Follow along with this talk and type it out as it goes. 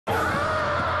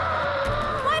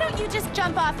just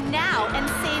jump off now and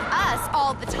save us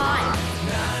all the time.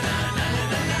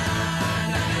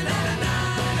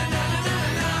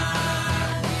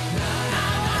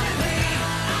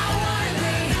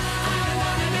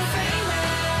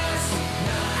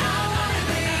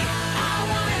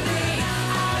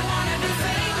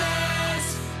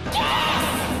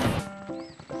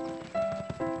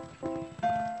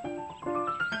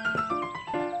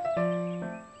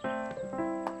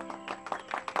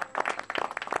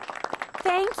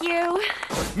 Thank you.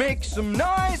 Make some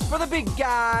noise for the big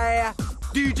guy,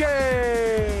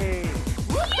 DJ!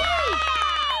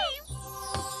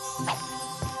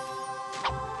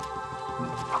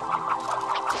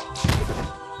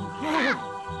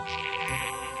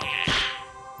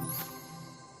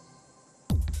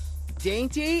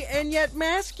 Dainty and yet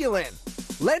masculine.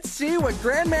 Let's see what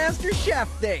Grandmaster Chef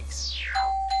thinks.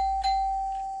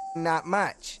 Not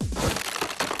much.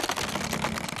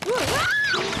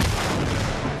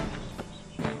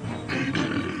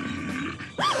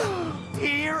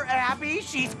 Dear Abby,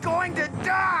 she's going to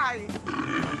die!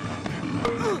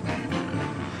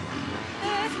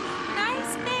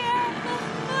 Nice bear.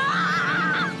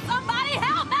 Somebody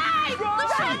help me!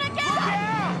 Lieutenant, get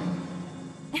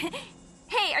up!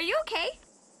 Hey, are you okay?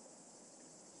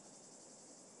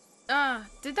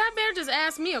 Did that bear just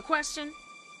ask me a question?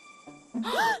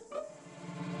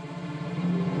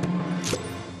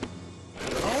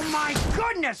 Oh my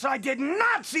goodness, I did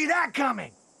not see that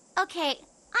coming! Okay,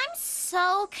 I'm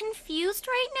so confused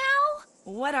right now.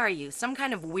 What are you, some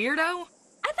kind of weirdo?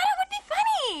 I thought it would be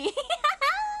funny.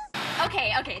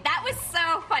 Okay, that was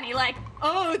so funny. Like,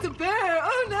 oh, it's a bear.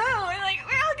 Oh no. And like,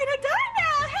 we're all gonna die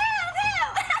now.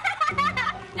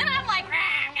 Help! And I'm like,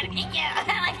 I'm gonna eat you.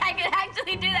 Like, I could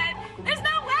actually do that. There's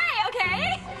no way,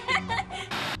 okay?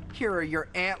 Here are your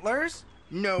antlers,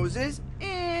 noses,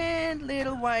 and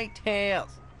little white tails.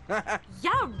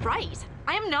 Yeah, right.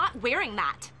 I am not wearing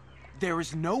that. There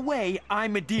is no way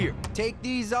I'm a deer. Take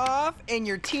these off, and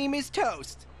your team is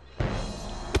toast.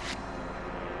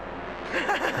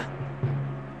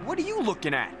 What are you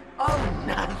looking at? Oh,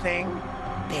 nothing.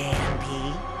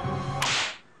 Bambi.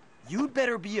 You'd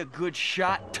better be a good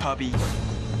shot, Tubby.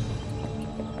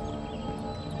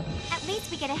 At least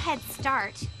we get a head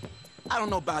start. I don't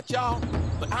know about y'all,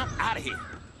 but I'm out of here.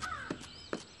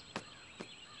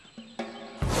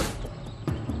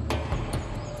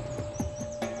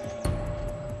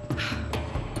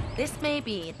 This may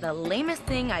be the lamest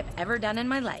thing I've ever done in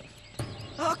my life.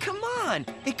 Oh, come on.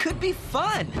 It could be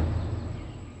fun.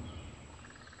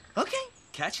 Okay,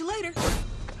 catch you later.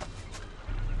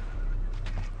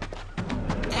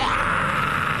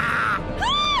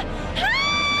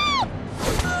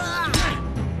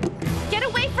 Get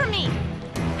away from me!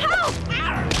 Help!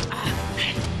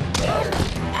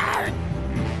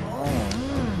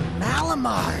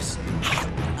 Malamars.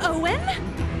 Owen?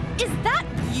 Is that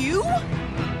you?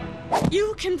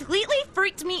 You completely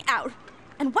freaked me out.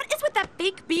 And what is with that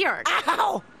fake beard?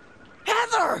 Ow!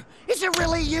 Heather! Is it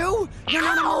really you? You're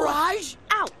not a mirage?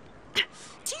 Ow!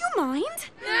 Do you mind?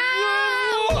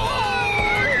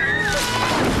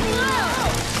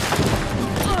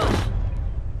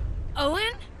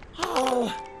 Owen?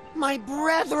 Oh, my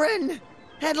brethren!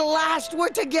 At last we're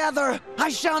together! I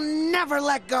shall never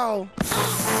let go!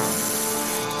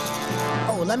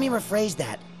 Oh, let me rephrase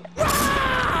that.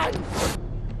 Run!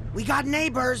 We got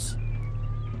neighbors!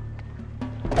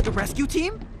 The rescue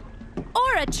team?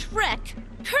 Or a trick,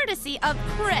 courtesy of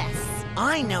Chris.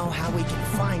 I know how we can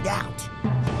find out.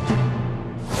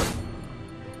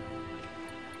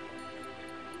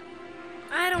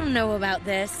 I don't know about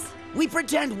this. We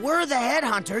pretend we're the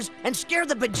headhunters and scare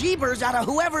the bejeebers out of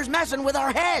whoever's messing with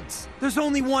our heads. There's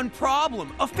only one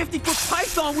problem. A 50-foot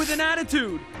python with an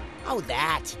attitude. Oh,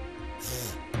 that.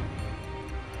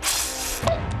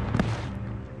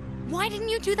 Why didn't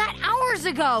you do that hours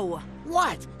ago?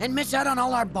 What? And miss out on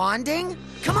all our bonding?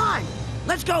 Come on!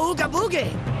 Let's go ooga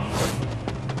boogie!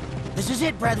 This is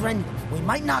it, brethren. We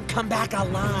might not come back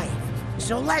alive.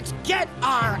 So let's get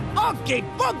our oogie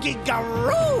boogie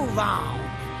groove on!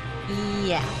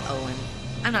 Yeah, Owen.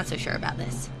 I'm not so sure about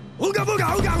this. Ooga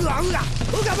booga ooga ooga ooga!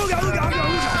 Ooga booga ooga ooga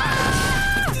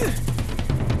ooga!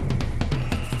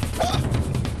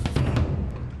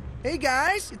 Hey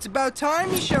guys, it's about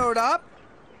time you showed up.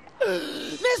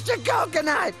 Mr.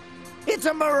 Coconut! It's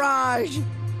a mirage!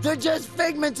 They're just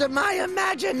figments of my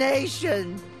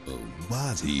imagination!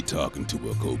 Why is he talking to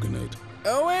a coconut?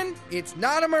 Owen, it's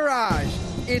not a mirage.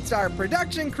 It's our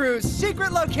production crew's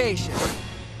secret location.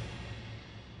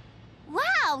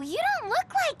 Wow, you don't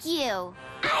look like you.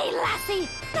 Aye, lassie,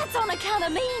 that's on account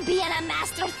of me being a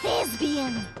master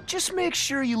thespian. Just make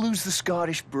sure you lose the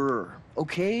Scottish burr,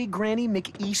 okay, Granny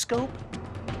McEscope?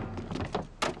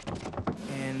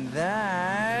 And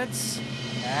that's...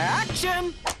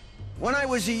 action! When I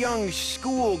was a young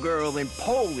schoolgirl in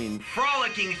Poland,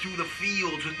 Frolicking through the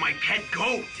fields with my pet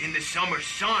goat in the summer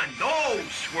sun.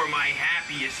 Those were my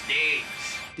happiest days.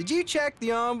 did you check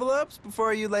the envelopes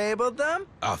before you labeled them?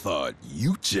 I thought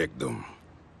you checked them.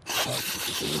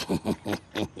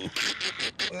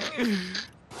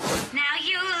 Now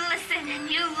you listen,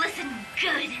 and you listen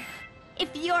good.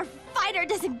 If your fighter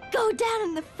doesn't go down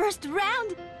in the first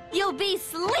round, you'll be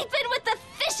sleeping with the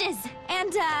fishes.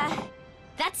 And,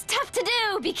 that's tough to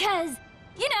do because,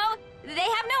 you know, they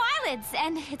have no eyelids,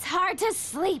 and it's hard to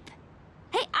sleep.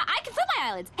 Hey, I can flip my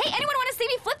eyelids. Hey, anyone want to see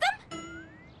me flip them?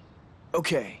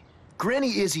 Okay,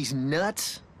 Granny Izzy's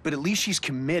nuts, but at least she's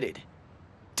committed.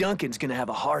 Duncan's gonna have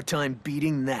a hard time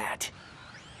beating that.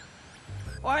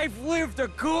 I've lived a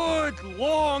good,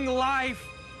 long life.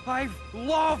 I've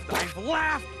loved, I've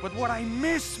laughed, but what I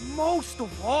miss most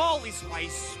of all is my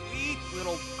sweet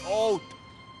little goat.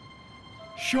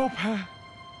 Chopin.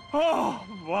 Oh,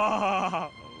 bah,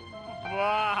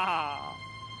 bah.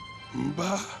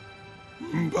 Bah,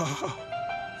 bah.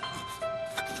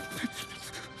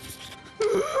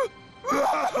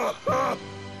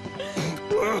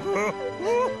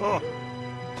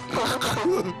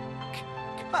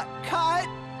 Cut!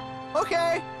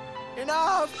 Okay,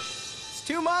 enough! It's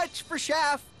too much for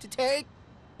Chef to take.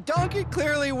 Duncan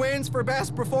clearly wins for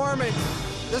best performance.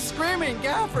 The Screaming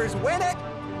Gaffers win it!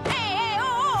 Hey,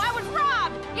 I was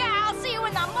robbed! Yeah, I'll see you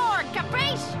in the morgue,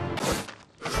 capiche?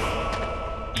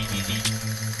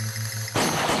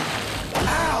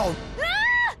 Ow!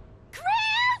 Ah!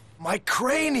 Crap! My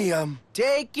cranium!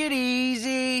 Take it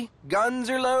easy. Guns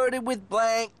are loaded with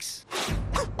blanks.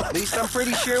 At least I'm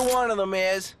pretty sure one of them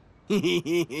is.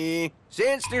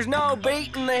 Since there's no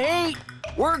beating the heat,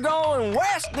 we're going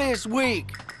west this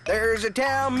week. There's a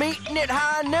town meeting at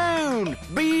high noon.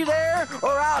 Be there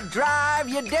or I'll drive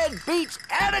you dead beats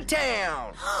out of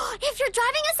town. If you're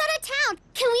driving us out of town,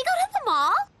 can we go to the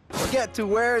mall? Get to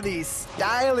wear these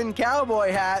styling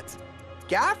cowboy hats.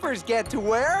 Gaffers get to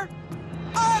wear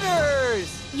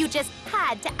udders. You just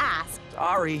had to ask.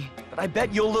 Sorry, but I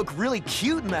bet you'll look really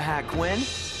cute in the hat, Gwen.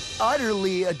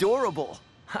 Utterly adorable.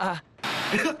 I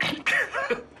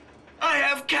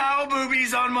have cow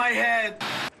boobies on my head.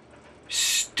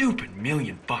 Stupid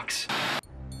 $1,000,000.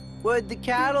 Would the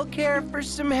cattle care for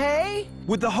some hay?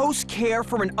 Would the host care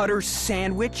for an utter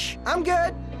sandwich? I'm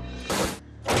good.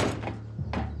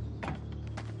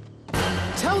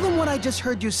 Tell them what I just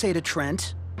heard you say to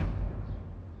Trent.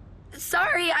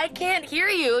 Sorry, I can't hear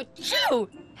you. Shoo!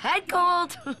 Head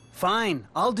cold. Fine,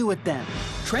 I'll do it then.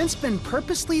 Trent's been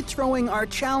purposely throwing our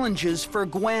challenges for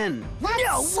Gwen.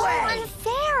 That's so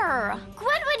unfair.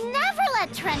 Gwen would never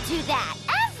let Trent do that,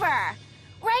 ever.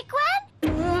 Right,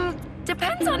 Gwen?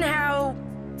 Depends on how...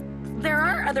 There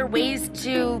are other ways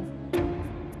to...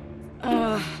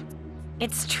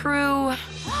 it's true.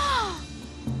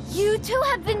 You two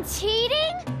have been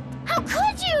cheating? How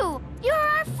could you? You're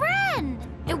our friend.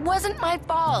 It wasn't my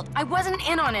fault. I wasn't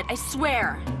in on it, I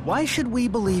swear. Why should we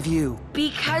believe you?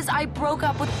 Because I broke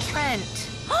up with Trent.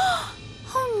 Oh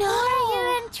no, you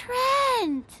and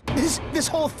Trent. This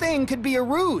whole thing could be a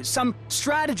ruse, some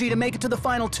strategy to make it to the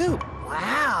final two.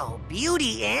 Wow,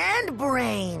 beauty and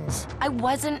brains. I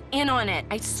wasn't in on it,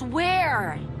 I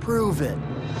swear. Prove it.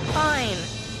 Fine.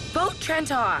 Vote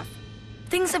Trent off.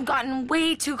 Things have gotten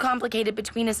way too complicated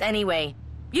between us anyway.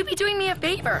 You'd be doing me a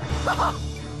favor.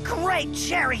 Great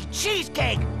cherry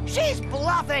cheesecake! She's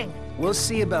bluffing! We'll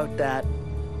see about that.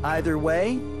 Either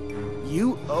way,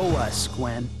 you owe us,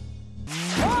 Gwen.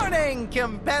 Morning,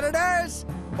 competitors!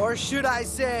 Or should I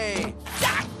say,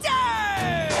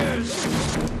 doctors!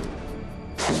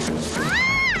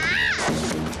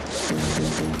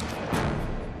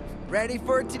 Ready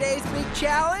for today's big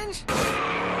challenge?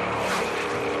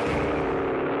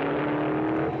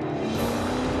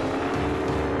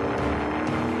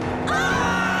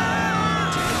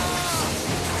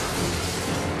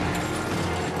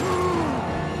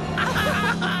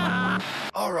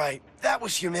 All right, that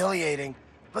was humiliating,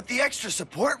 but the extra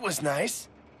support was nice.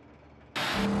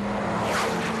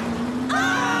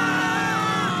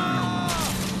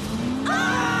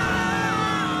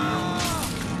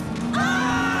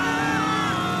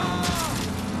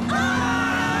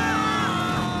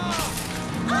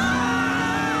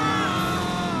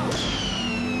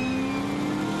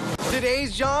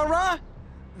 Today's genre?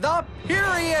 The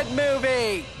period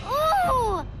movie!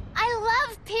 Ooh, I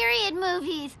love period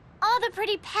movies. All the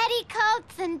pretty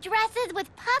petticoats and dresses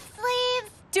with puff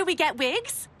sleeves. Do we get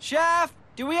wigs? Chef,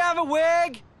 do we have a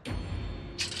wig?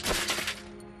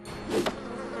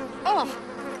 Oh,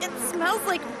 it smells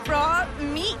like raw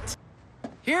meat.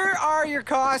 Here are your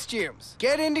costumes.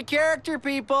 Get into character,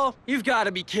 people. You've got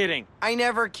to be kidding. I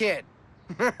never kid.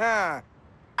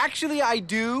 Actually, I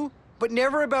do, but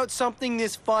never about something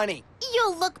this funny.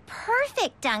 You'll look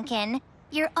perfect, Duncan.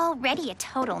 You're already a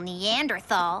total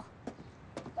Neanderthal.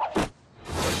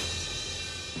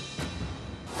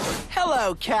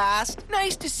 Hello, cast.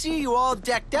 Nice to see you all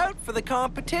decked out for the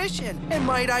competition. And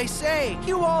might I say,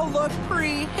 you all look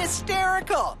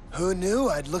hysterical. Who knew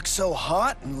I'd look so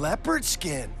hot in leopard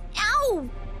skin? Ow!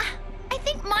 I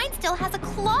think mine still has a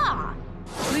claw.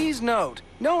 Please note,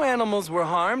 no animals were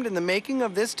harmed in the making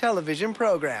of this television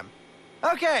program.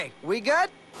 Okay, we good?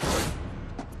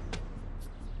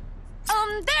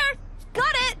 There.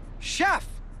 Got it. Chef,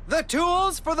 the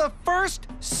tools for the first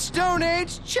Stone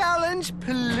Age challenge,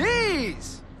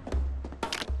 please.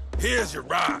 Here's your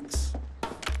rocks.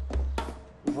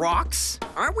 Rocks?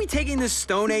 Aren't we taking this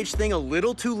Stone Age thing a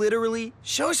little too literally?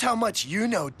 Shows how much you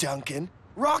know, Duncan.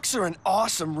 Rocks are an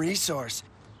awesome resource.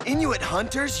 Inuit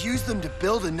hunters use them to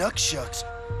build inukshuks.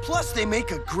 Plus, they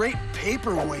make a great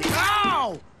paperweight.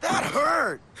 Ow! That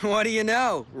hurt! What do you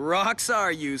know? Rocks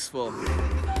are useful.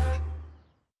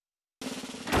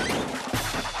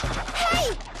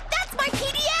 Hey! That's my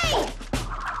PDA!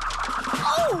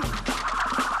 Oh!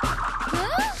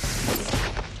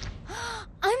 Huh?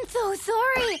 I'm so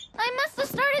sorry. I must have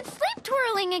started sleep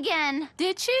twirling again.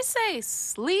 Did she say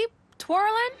sleep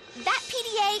twirling? That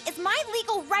PDA is my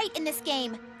legal right in this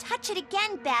game. Touch it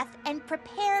again, Beth, and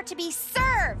prepare to be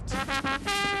served.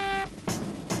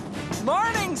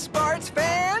 Morning, Sparks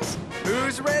fans.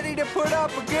 Who's ready to put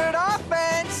up a good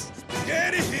offense?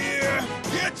 Spaghetti here.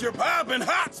 Get your poppin'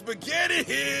 hot spaghetti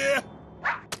here.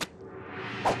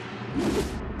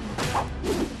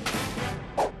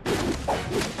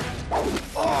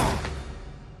 Oh!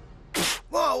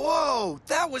 Whoa, whoa!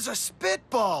 That was a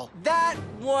spitball! That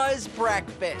was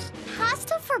breakfast.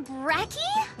 Pasta for brekkie?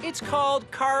 It's called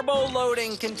carbo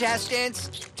loading, contestants.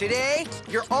 Today,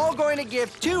 you're all going to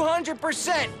give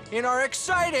 200% in our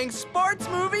exciting sports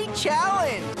movie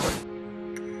challenge.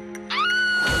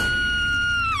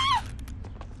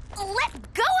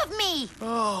 Let go of me!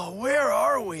 Oh, where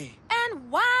are we? And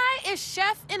why is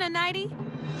Chef in a nightie?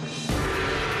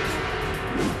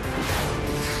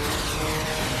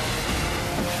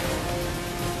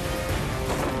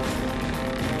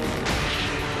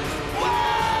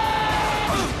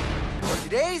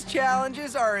 Today's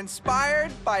challenges are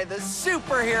inspired by the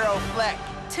superhero flick.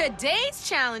 Today's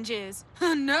challenges?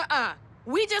 Nuh-uh.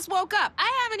 We just woke up.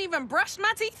 I haven't even brushed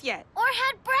my teeth yet. Or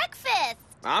had breakfast.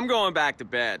 I'm going back to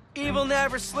bed. Evil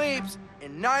never sleeps,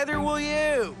 and neither will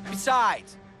you.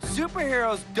 Besides,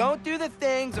 superheroes don't do the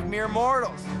things of mere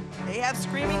mortals. They have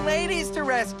screaming ladies to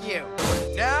rescue.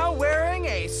 Now wearing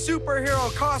a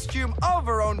superhero costume of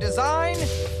her own design,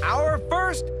 our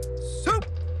first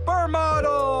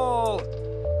supermodel!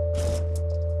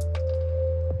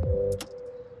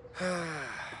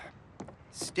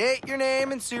 State your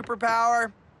name and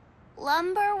superpower.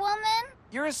 Lumber Woman?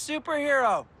 You're a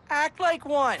superhero. Act like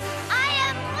one. I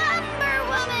am Lumber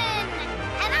Woman!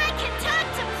 And I can talk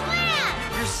to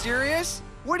plants! You're serious?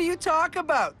 What do you talk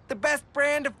about? The best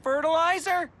brand of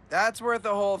fertilizer? That's worth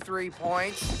a whole 3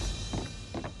 points.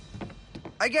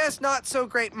 I guess not so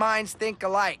great minds think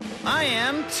alike. I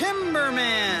am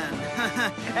Timberman.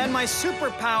 And my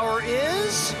superpower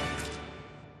is...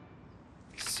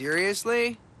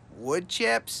 Seriously? Wood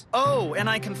chips? Oh, and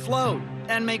I can float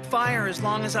and make fire as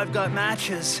long as I've got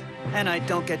matches. And I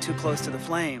don't get too close to the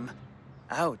flame.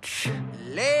 Ouch.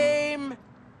 Lame.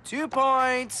 2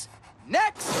 points.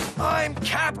 Next! I'm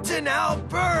Captain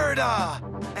Alberta,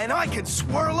 and I can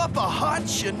swirl up a hot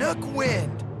Chinook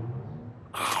wind.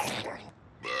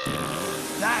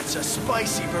 That's a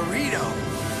spicy burrito.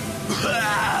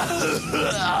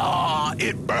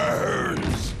 It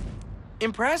burns.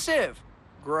 Impressive.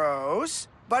 Gross,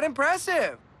 but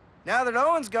impressive. Now that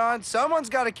Owen's gone, someone's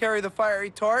got to carry the fiery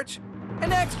torch.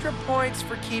 And extra points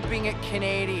for keeping it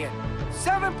Canadian.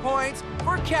 7 points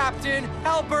for Captain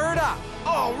Alberta.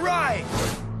 All right.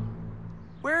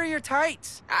 Where are your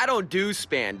tights? I don't do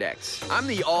spandex. I'm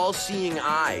the all-seeing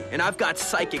eye, and I've got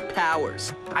psychic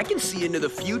powers. I can see into the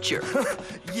future.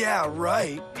 Yeah,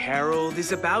 right. Harold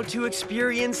is about to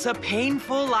experience a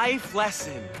painful life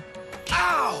lesson.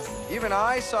 Ow! Even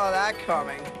I saw that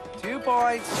coming. 2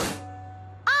 points.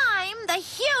 I'm the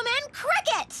human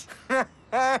cricket!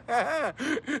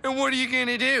 And what are you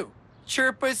gonna do?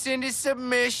 Chirp us into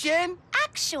submission?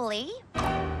 Actually,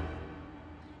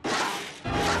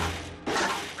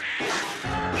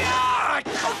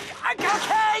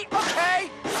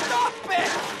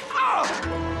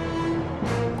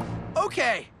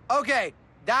 Okay,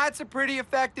 that's a pretty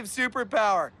effective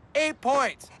superpower. 8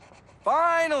 points.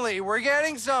 Finally, we're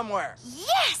getting somewhere.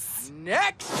 Yes!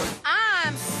 Next!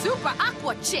 I'm Super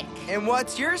Aqua Chick. And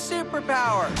what's your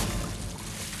superpower?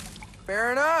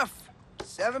 Fair enough.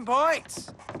 7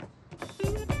 points.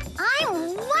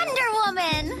 I'm Wonder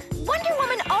Woman! Wonder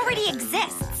Woman already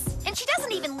exists, and she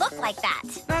doesn't even look like that.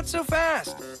 Not so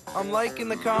fast. I'm liking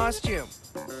the costume.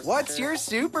 What's your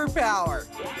superpower?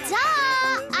 Duh!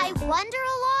 I wonder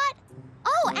a lot.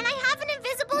 Oh, and I have an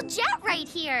invisible jet right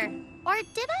here. Or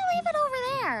did I leave it over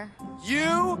there?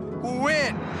 You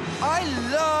win. I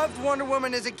loved Wonder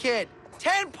Woman as a kid.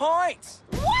 10 points.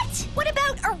 What? What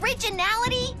about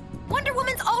originality? Wonder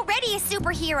Woman's already a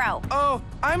superhero. Oh,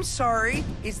 I'm sorry.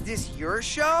 Is this your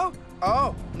show?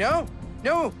 Oh, no.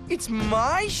 No, it's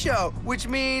my show, which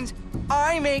means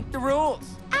I make the rules.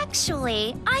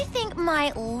 Actually, I think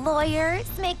my lawyers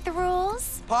make the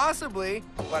rules. Possibly,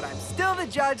 but I'm still the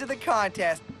judge of the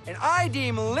contest, and I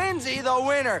deem Lindsay the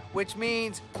winner, which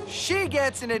means she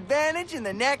gets an advantage in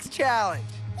the next challenge.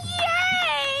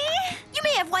 Yay! You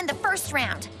may have won the first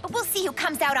round, but we'll see who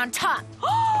comes out on top.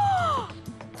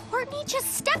 Courtney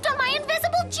just stepped on my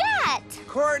invisible jet.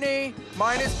 Courtney,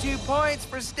 -2 points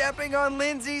for stepping on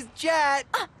Lindsay's jet.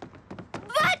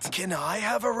 But... Can I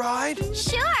have a ride?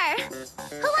 Sure.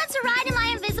 Who wants to ride in my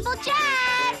invisible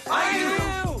jet? I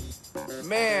do!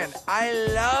 Man, I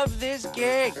love this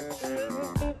gig.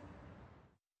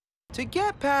 To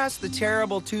get past the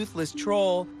terrible toothless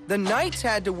troll, the knights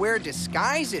had to wear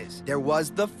disguises. There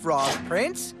was the Frog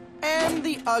Prince and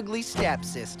the ugly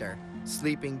stepsister,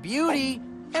 Sleeping Beauty,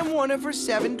 and one of her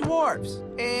 7 dwarfs,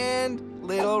 and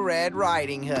Little Red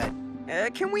Riding Hood.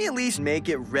 Can we at least make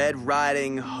it Red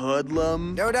Riding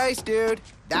Hoodlum? No dice, dude.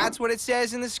 That's what it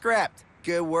says in the script.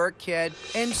 Good work, kid.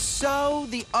 And so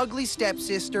the ugly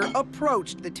stepsister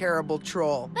approached the terrible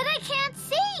troll. But I can't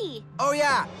see. Oh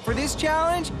yeah, for this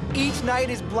challenge, each knight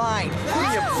is blind.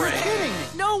 You're kidding.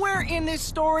 Nowhere in this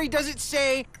story does it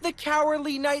say the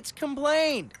cowardly knights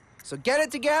complained. So get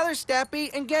it together, Steppy,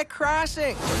 and get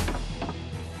crossing.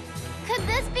 Could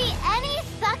this be any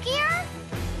suckier?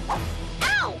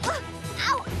 Ow!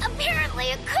 Ow! Apparently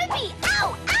it could be.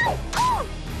 Ow! Ow! Ow!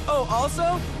 Oh,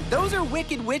 also, those are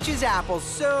Wicked Witch's apples,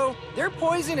 so they're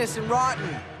poisonous and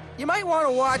rotten. You might want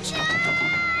to watch...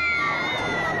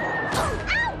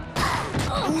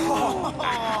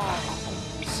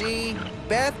 See,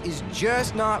 Beth is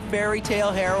just not fairy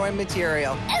tale heroine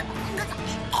material.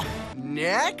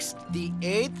 Next, the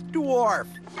 8th dwarf.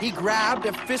 He grabbed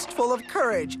a fistful of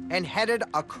courage and headed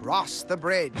across the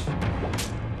bridge.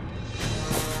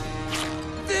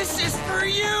 This is for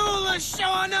you,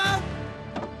 LaShawna!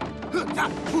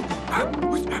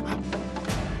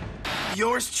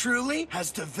 Yours truly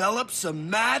has developed some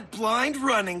mad blind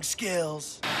running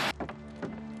skills.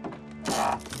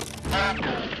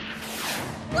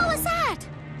 What was that?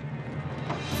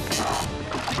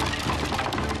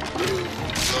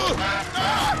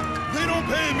 They don't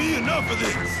pay me enough for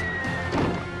this.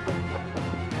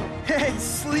 Hey,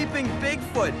 Sleeping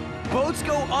Bigfoot! Boats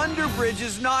go under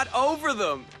bridges, not over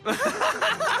them. My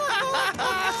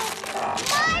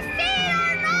feet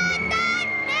are not that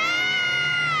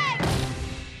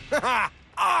big!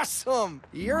 Awesome!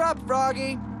 You're up,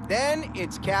 Froggy. Then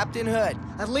it's Captain Hood.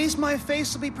 At least my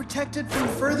face will be protected from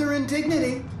further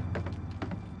indignity.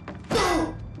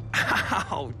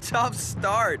 Ow, tough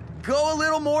start. Go a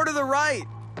little more to the right.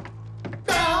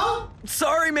 No!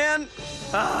 Sorry, man.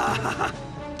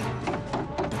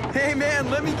 Hey, man,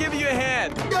 let me give you a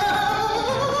hand.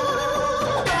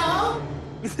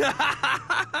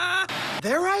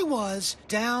 There I was,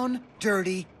 down,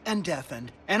 dirty, and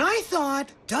deafened. And I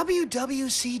thought,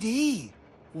 WWCD.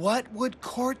 What would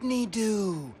Courtney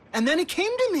do? And then it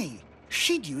came to me.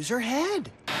 She'd use her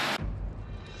head.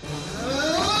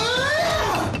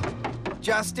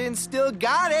 Justin still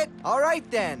got it. All right,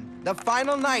 then. The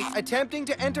final knight attempting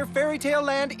to enter Fairy Tale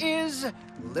Land is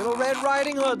Little Red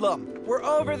Riding Hoodlum. We're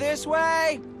over this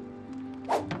way.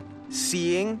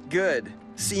 Seeing? Good.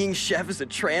 Seeing Chef as a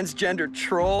transgender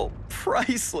troll?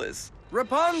 Priceless.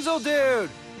 Rapunzel, dude.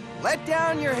 Let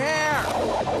down your hair.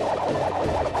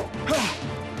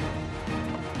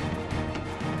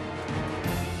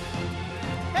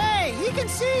 Hey, he can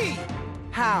see!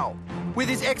 How? With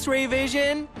his X-ray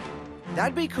vision?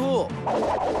 That'd be cool.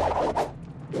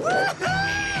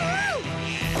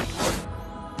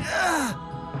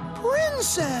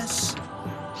 Princess!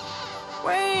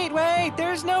 Wait,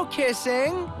 there's no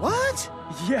kissing. What?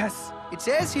 Yes, It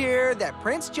says here that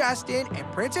Prince Justin and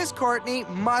Princess Courtney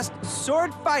must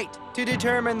sword fight to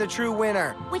determine the true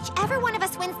winner. Whichever one of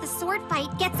us wins the sword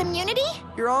fight gets immunity?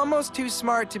 You're almost too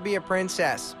smart to be a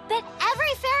princess. But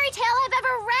every fairy tale I've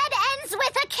ever read ends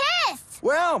with a kiss!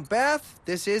 Well, Beth,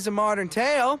 this is a modern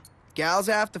tale. Gals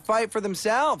have to fight for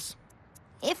themselves.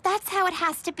 If that's how it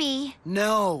has to be.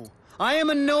 No. I am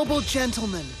a noble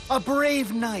gentleman, a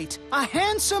brave knight, a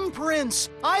handsome prince.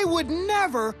 I would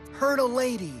never hurt a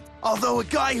lady. Although a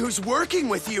guy who's working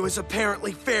with you is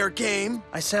apparently fair game.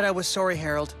 I said I was sorry,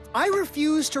 Harold. I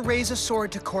refuse to raise a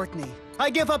sword to Courtney.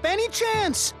 I give up any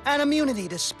chance and immunity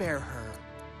to spare her.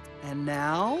 And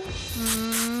now?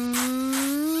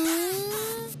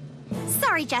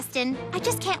 Sorry, Justin. I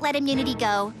just can't let immunity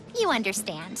go. You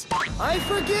understand. I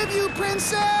forgive you,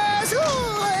 princess!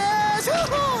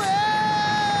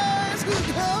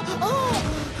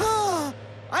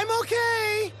 I'm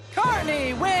okay!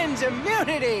 Courtney wins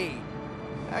immunity!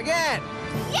 Again!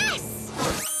 Yes!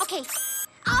 Okay,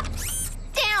 up,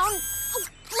 down,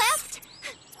 left,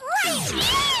 right!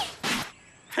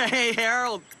 Hey,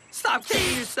 Harold, stop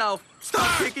kicking yourself.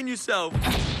 Stop kicking yourself.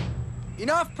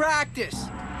 Enough practice.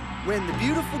 When the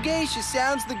beautiful geisha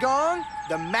sounds the gong,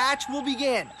 the match will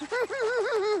begin.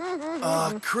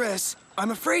 Chris,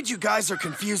 I'm afraid you guys are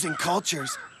confusing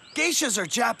cultures. Geishas are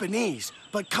Japanese,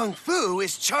 but Kung Fu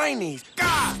is Chinese.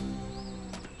 Gah!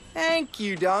 Thank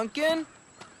you, Duncan.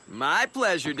 My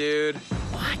pleasure, dude.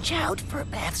 Watch out for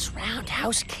Beth's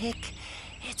roundhouse kick.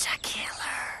 It's a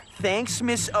killer. Thanks,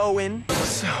 Miss Owen.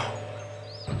 So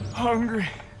hungry.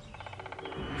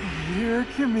 Here,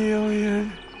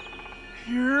 chameleon.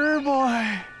 Here,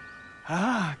 boy.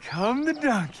 Ah, come to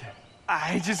Duncan.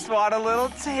 I just want a little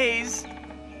taste.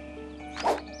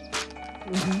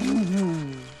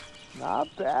 Not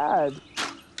bad.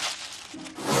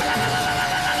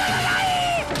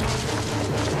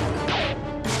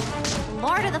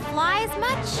 Lord of the Flies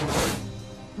much?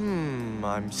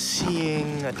 I'm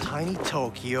seeing a tiny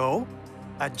Tokyo,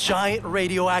 a giant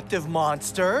radioactive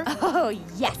monster. Oh,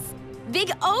 yes.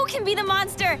 Big O can be the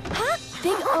monster. Huh?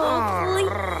 Big O,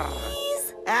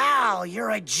 please? Al,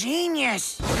 you're a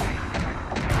genius.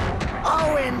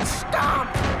 Owen, stop!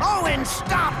 Owen,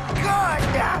 stop! Good!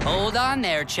 Hold on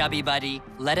there, chubby buddy.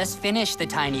 Let us finish the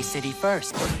tiny city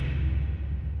first.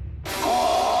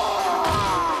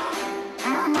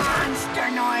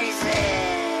 Monster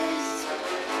noises!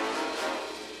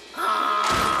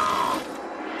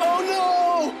 Oh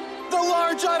no! The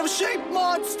large item-shaped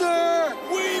monster!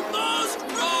 We must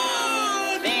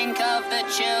run! Think of the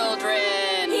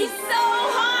children. He's so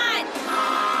hot!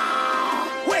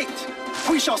 Wait!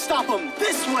 We shall stop him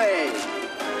this way!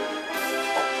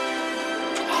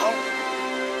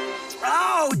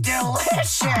 Oh,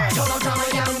 delicious! Total drama,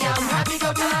 yum yum, happy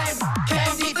go time.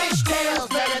 Candy fish tails,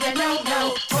 better than no.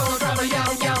 Total drama,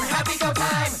 yum yum, happy go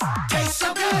time. Tastes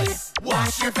so good,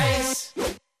 wash your face.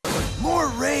 More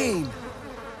rain.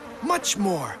 Much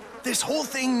more. This whole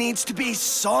thing needs to be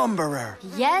somberer.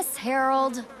 Yes,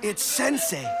 Harold. It's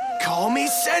Sensei. Call me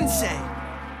Sensei.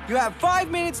 You have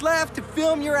 5 minutes left to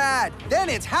film your ad. Then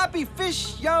it's Happy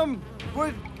Fish Yum...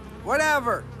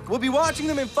 whatever. We'll be watching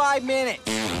them in 5 minutes.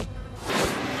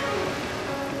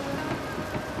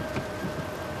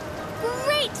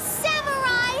 Great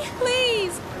samurai!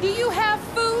 Please, do you have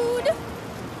food?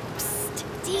 Psst,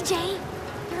 DJ,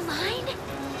 your line?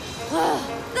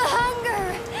 The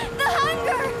hunger! The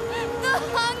hunger! The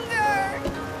hunger!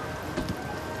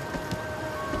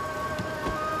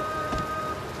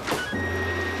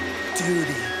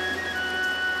 Duty.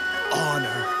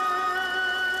 Honor.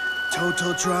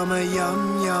 Total drama,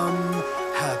 yum yum.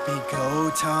 Happy go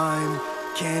time.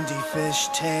 Candy fish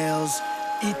tails.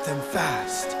 Eat them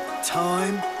fast.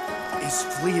 Time is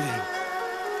fleeting.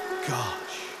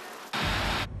 Gosh.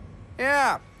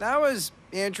 Yeah, that was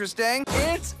interesting.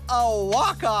 It's a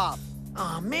walk-off.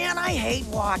 Oh man, I hate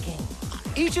walking.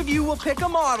 Each of you will pick a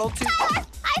model to... Tyler!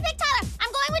 I picked Tyler!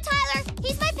 I'm going with Tyler!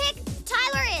 He's my pick!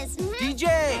 Tyler is!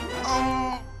 DJ!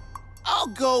 I'll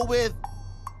go with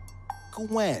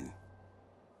Gwen.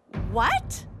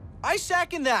 What? I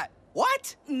second that.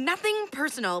 What? Nothing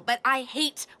personal, but I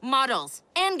hate models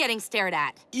and getting stared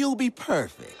at. You'll be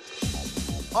perfect.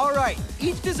 All right,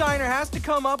 each designer has to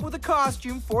come up with a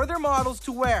costume for their models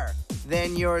to wear.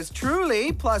 Then yours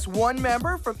truly, plus one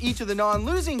member from each of the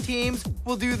non-losing teams,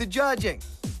 will do the judging.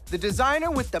 The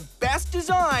designer with the best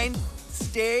design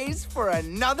stays for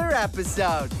another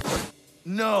episode.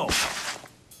 No.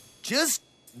 Just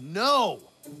no.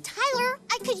 Tyler,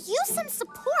 I could use some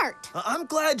support. I'm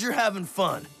glad you're having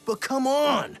fun, but come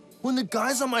on. When the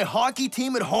guys on my hockey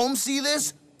team at home see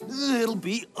this, it'll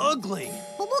be ugly.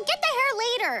 Well, we'll get the hair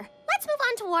later. Let's let's move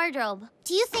on to wardrobe.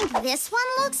 Do you think this one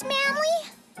looks manly?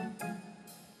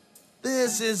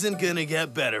 This isn't gonna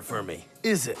get better for me,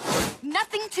 is it?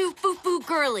 Nothing too foo-foo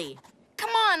girly.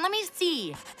 Come on, let me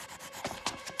see.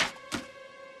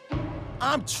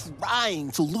 I'm trying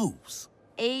to lose.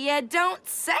 You don't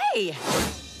say.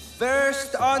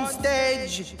 First on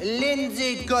stage,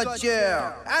 Lindsay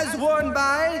Couture, as worn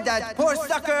by that poor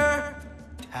sucker,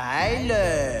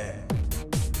 Tyler.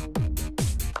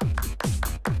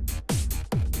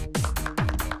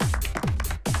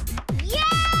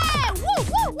 Yeah! Woo,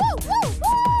 woo, woo, woo,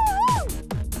 woo,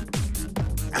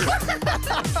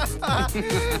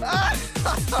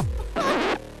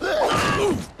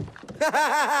 woo!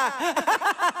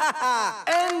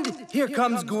 And here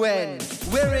comes Gwen,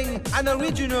 wearing an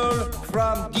original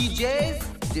from DJ's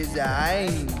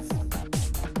Designs.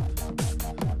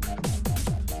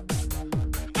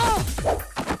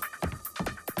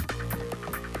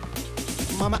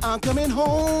 Mama, I'm coming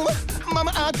home.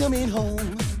 Mama, I'm coming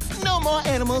home. No more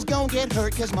animals gonna get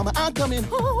hurt, cause Mama, I'm coming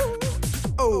home.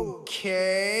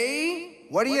 Okay.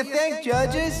 What do you think,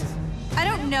 judges? I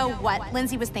don't know what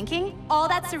Lindsay was thinking. All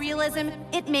that surrealism,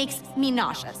 it makes me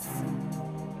nauseous.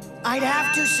 I'd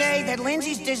have to say that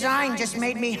Lindsay's design just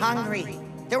made me hungry.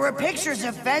 There were pictures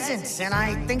of pheasants and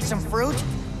I think some fruit.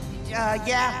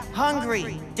 Yeah,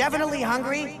 hungry. Definitely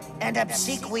hungry and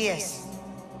obsequious.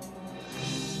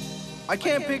 I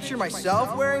can't picture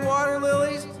myself wearing water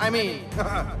lilies. I mean,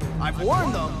 I've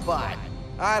worn them, but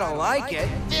I don't like it.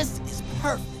 This is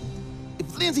perfect.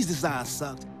 If Lindsay's design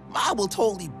sucked, mine will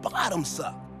totally bottom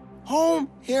suck. Home,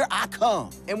 here I come.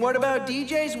 And what about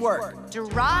DJ's work?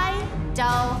 Dry,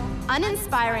 dull,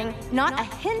 uninspiring, not a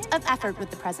hint of effort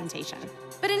with the presentation.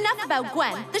 But enough about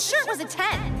Gwen. The shirt was a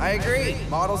 10. I agree.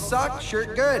 Model suck,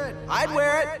 shirt good. I'd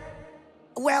wear it.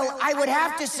 Well, I would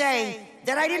have to say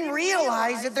that I didn't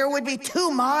realize that there would be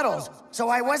 2 models, so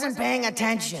I wasn't paying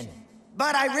attention.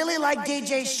 But I really like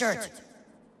DJ's shirt.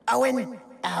 Oh, and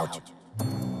out.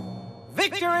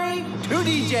 Victory to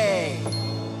DJ!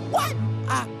 What?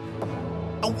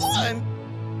 A 1?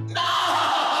 No!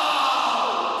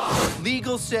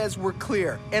 Legal says we're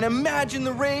clear, and imagine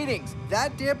the ratings.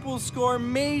 That dip will score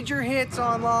major hits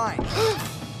online.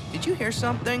 Did you hear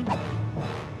something?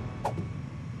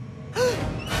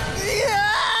 Yeah!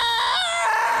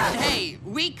 Hey,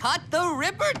 we caught the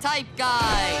Ripper type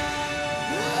guy.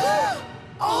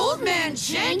 Old Man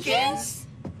Jenkins?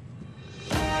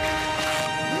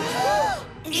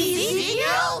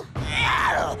 Ezekiel?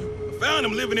 Found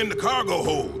him living in the cargo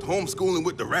hold, homeschooling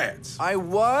with the rats. I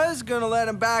was gonna let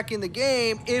him back in the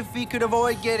game if he could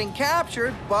avoid getting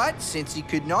captured, but since he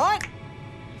could not,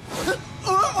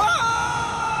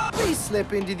 please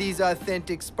slip into these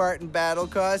authentic Spartan battle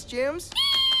costumes.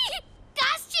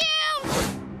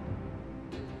 Costumes!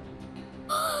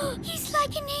 He's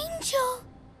like an angel.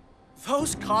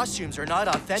 Those costumes are not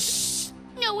authentic. Shh!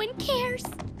 No one cares.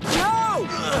 No!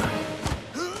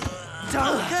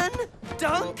 Duncan?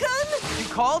 Duncan? You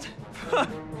called?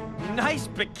 Nice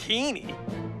bikini.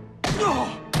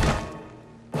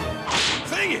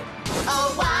 Sing it!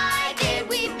 Oh, why did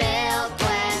we build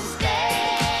Gwen's face?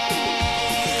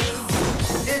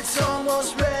 It's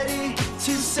almost ready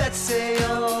to set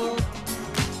sail.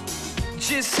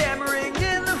 Just hammering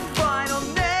in the final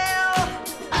nail.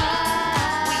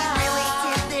 We really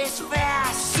did this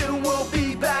fast. Soon we'll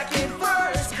be back in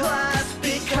first class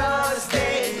because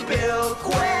they built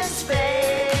Gwen's face.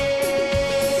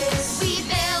 We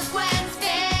built Gwen's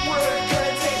face. We're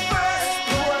gonna take first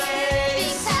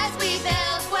place because we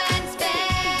built Gwen's face.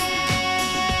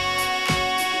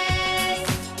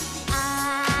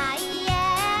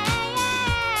 Yeah.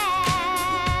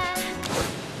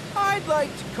 I'd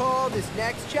like to call this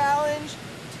next challenge,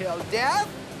 Till Death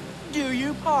Do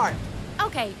You Part.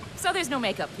 Okay, so there's no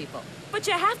makeup people. But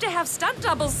you have to have stunt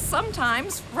doubles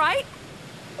sometimes, right?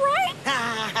 Right?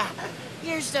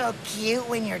 You're so cute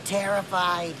when you're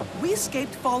terrified. We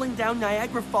escaped falling down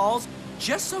Niagara Falls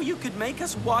just so you could make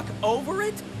us walk over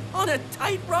it on a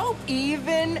tightrope?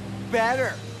 Even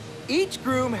better. Each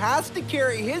groom has to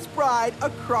carry his bride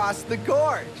across the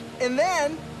gorge. And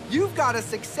then you've got to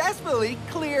successfully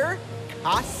clear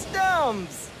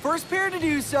customs. First pair to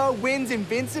do so wins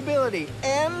invincibility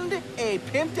and a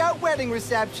pimped-out wedding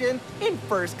reception in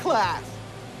first class.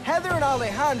 Heather and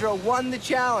Alejandro won the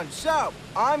challenge, so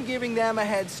I'm giving them a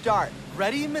head start.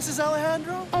 Ready, Mrs.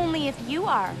 Alejandro? Only if you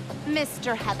are,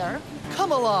 Mr. Heather.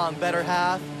 Come along, better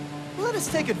half. Let us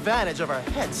take advantage of our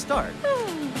head start.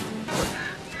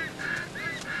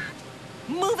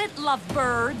 Move it,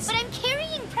 lovebirds. But I'm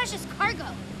carrying precious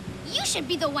cargo. You You should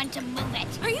be the one to move it.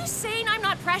 Are you saying I'm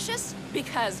not precious?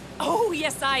 Because, oh,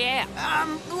 yes, I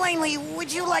am. Langley,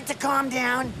 would you like to calm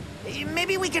down?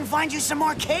 Maybe we can find you some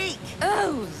more cake.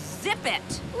 Oh, zip it.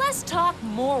 Less talk,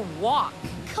 more walk.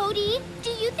 Cody,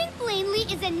 do you think Langley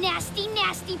is a nasty,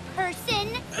 nasty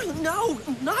person? No,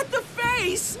 not the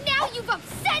face! Now you've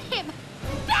upset him!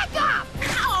 Back off!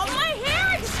 Oh, my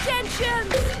hair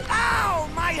extensions! Ow,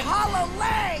 my hollow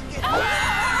leg!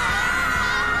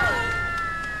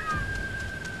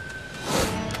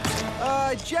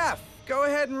 Jeff, go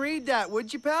ahead and read that,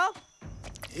 would you, pal?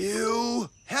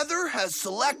 Heather has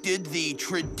selected the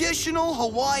traditional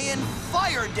Hawaiian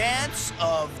fire dance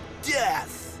of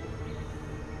death.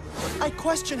 I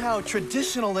question how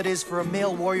traditional it is for a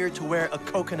male warrior to wear a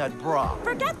coconut bra.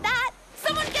 Forget that!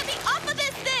 Someone get me off of this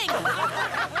thing!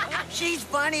 She's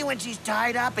funny when she's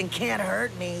tied up and can't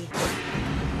hurt me.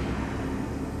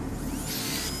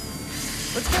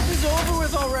 Let's get this over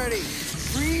with already.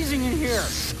 It's freezing in here.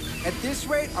 At this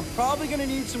rate, I'm probably gonna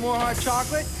need some more hot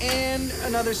chocolate and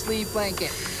another sleeve blanket.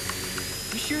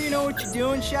 You sure you know what you're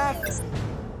doing, Chef?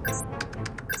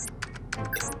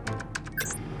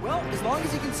 Well, as long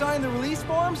as you can sign the release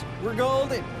forms, we're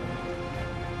golden.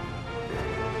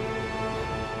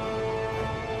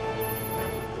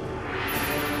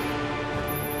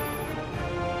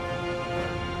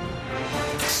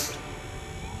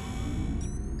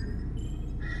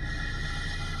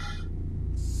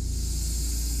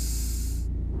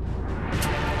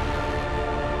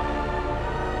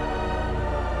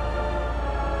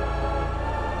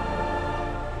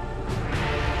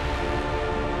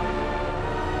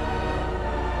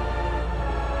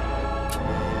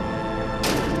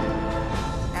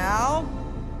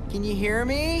 Can you hear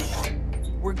me?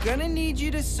 We're gonna need you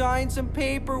to sign some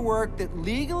paperwork that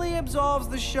legally absolves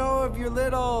the show of your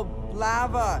little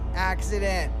lava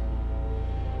accident.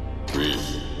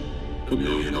 Please, $1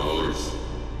 million.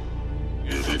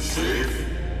 Is it safe?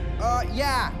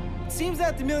 Yeah. It seems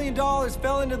that the $1 million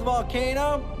fell into the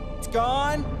volcano. It's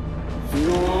gone.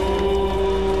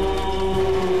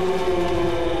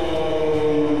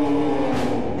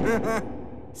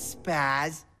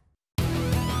 Spaz.